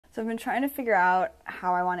So I've been trying to figure out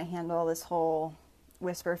how I want to handle this whole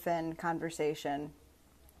WhisperFin conversation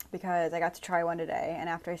because I got to try one today, and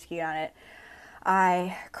after I skied on it,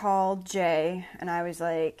 I called Jay and I was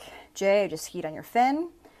like, Jay, I just skied on your fin,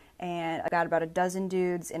 and I've got about a dozen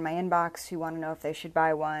dudes in my inbox who want to know if they should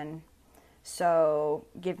buy one. So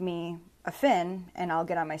give me a fin and I'll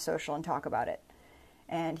get on my social and talk about it.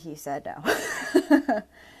 And he said no.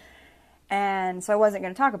 And so I wasn't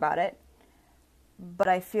going to talk about it, but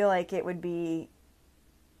I feel like it would be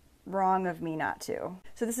wrong of me not to.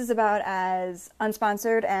 So this is about as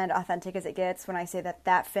unsponsored and authentic as it gets when I say that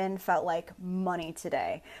that fin felt like money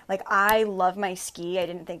today. Like, I love my ski. I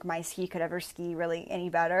didn't think my ski could ever ski really any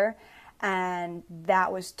better. And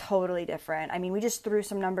that was totally different. I mean, we just threw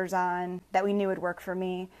some numbers on that we knew would work for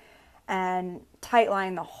me and tight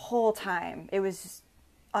line the whole time. It was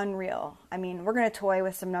unreal. I mean, we're going to toy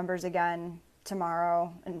with some numbers again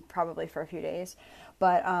tomorrow and probably for a few days.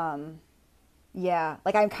 But, yeah,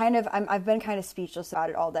 like I've been kind of speechless about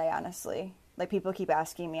it all day, honestly. Like, people keep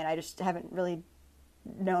asking me and I just haven't really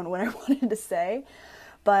known what I wanted to say.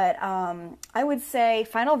 But I would say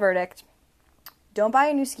final verdict, don't buy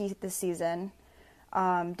a new ski this season.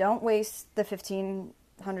 Don't waste the $1,500,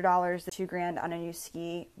 the $2,000 on a new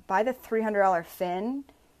ski. Buy the $300 fin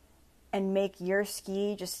and make your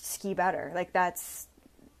ski just ski better. Like,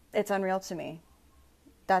 it's unreal to me.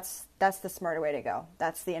 That's the smarter way to go.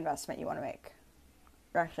 That's the investment you want to make.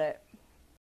 Rush it.